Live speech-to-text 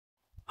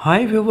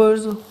Hi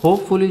viewers,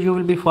 hopefully you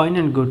will be fine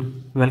and good.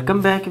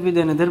 Welcome back with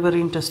another very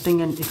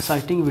interesting and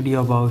exciting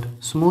video about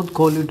smooth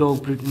collie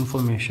dog breed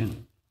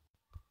information.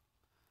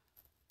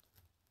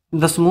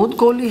 The smooth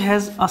collie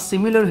has a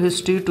similar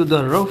history to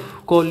the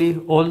rough collie,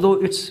 although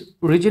its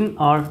origins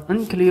are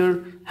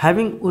unclear.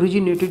 Having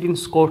originated in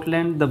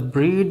Scotland, the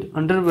breed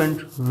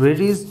underwent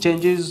various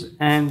changes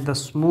and the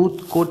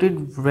smooth coated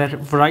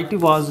variety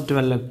was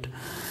developed.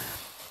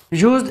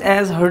 Used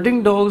as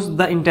herding dogs,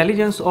 the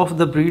intelligence of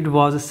the breed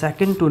was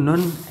second to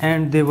none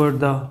and they were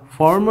the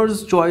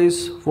farmer's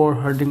choice for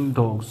herding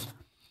dogs.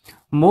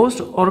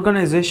 Most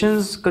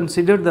organizations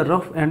consider the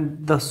rough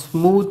and the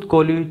smooth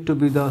collie to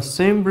be the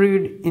same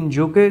breed. In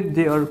UK,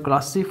 they are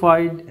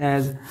classified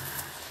as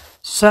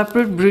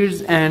separate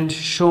breeds and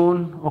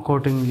shown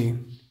accordingly.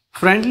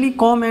 Friendly,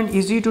 calm and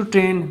easy to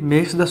train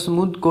makes the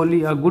smooth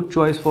collie a good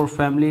choice for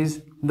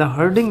families. The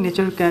herding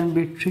nature can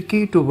be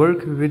tricky to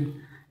work with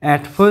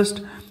at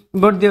first,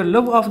 but their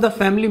love of the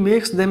family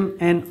makes them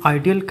an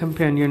ideal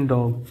companion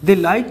dog. They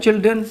like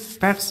children,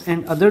 pets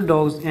and other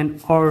dogs and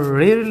are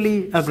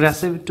rarely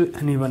aggressive to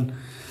anyone.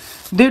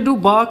 They do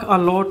bark a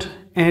lot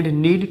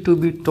and need to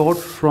be taught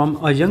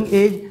from a young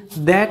age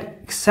that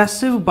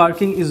excessive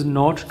barking is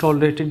not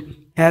tolerated.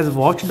 As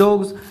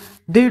watchdogs,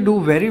 they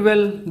do very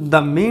well.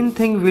 The main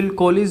thing with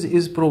collies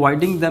is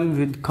providing them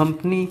with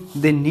company.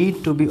 They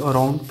need to be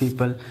around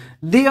people.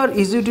 They are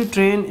easy to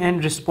train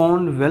and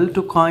respond well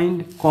to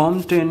kind,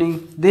 calm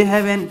training. They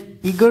have an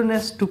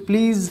eagerness to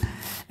please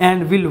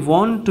and will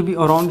want to be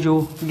around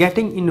you,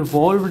 getting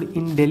involved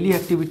in daily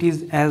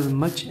activities as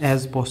much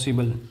as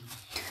possible.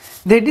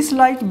 They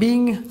dislike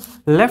being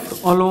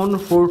left alone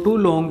for too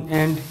long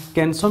and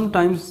can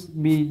sometimes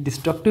be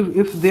destructive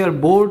if they are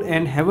bored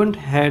and haven't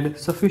had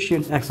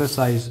sufficient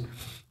exercise.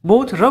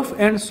 Both rough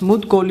and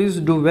smooth collies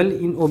do well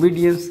in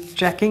obedience,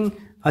 tracking,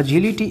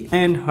 agility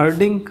and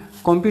herding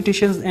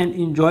competitions and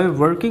enjoy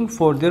working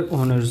for their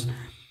owners.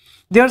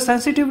 Their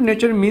sensitive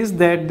nature means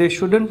that they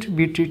shouldn't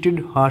be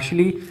treated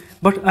harshly,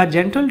 but a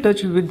gentle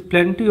touch with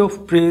plenty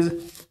of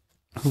praise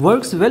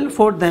works well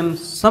for them.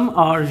 Some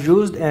are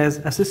used as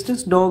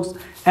assistance dogs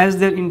as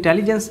their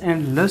intelligence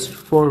and lust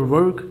for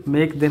work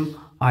make them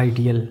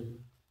ideal.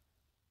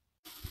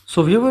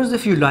 So viewers,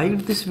 if you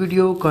liked this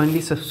video,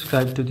 kindly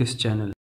subscribe to this channel.